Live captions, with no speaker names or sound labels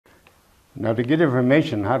Now, to get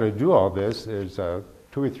information how to do all this, there's 2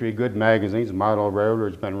 or 3 good magazines. Model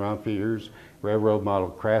Railroad's been around for years. Railroad Model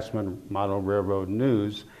Craftsman, Model Railroad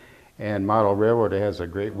News. And Model Railroad has a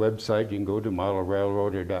great website. You can go to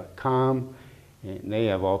modelrailroader.com, and they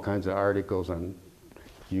have all kinds of articles on,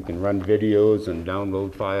 you can run videos and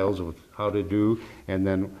download files with how to do. And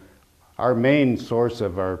then our main source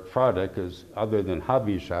of our product is, other than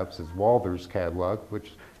hobby shops, is Walther's catalog,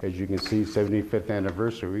 which, as you can see, 75th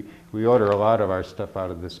anniversary. We order a lot of our stuff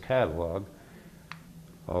out of this catalog.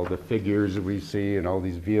 All the figures that we see and all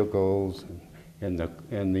these vehicles and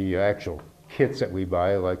the actual kits that we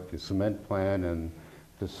buy, like the cement plant and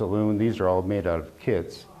the saloon, these are all made out of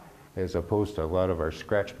kits as opposed to a lot of our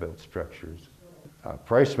scratch-built structures.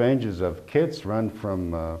 Price ranges of kits run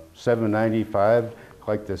from $7.95,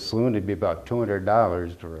 like the saloon, it'd be about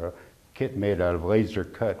 $200 for a kit made out of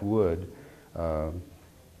laser-cut wood.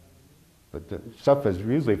 But the stuff is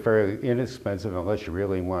usually fairly inexpensive unless you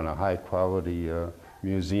really want a high-quality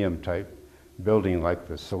museum-type building like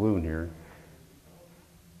the saloon here.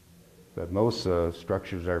 But most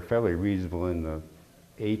structures are fairly reasonable in the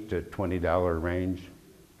 $8 to $20 range.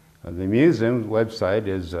 The museum website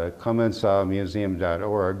is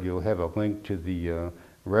ClemenceauMuseum.org. You'll have a link to the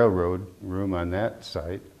railroad room on that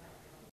site.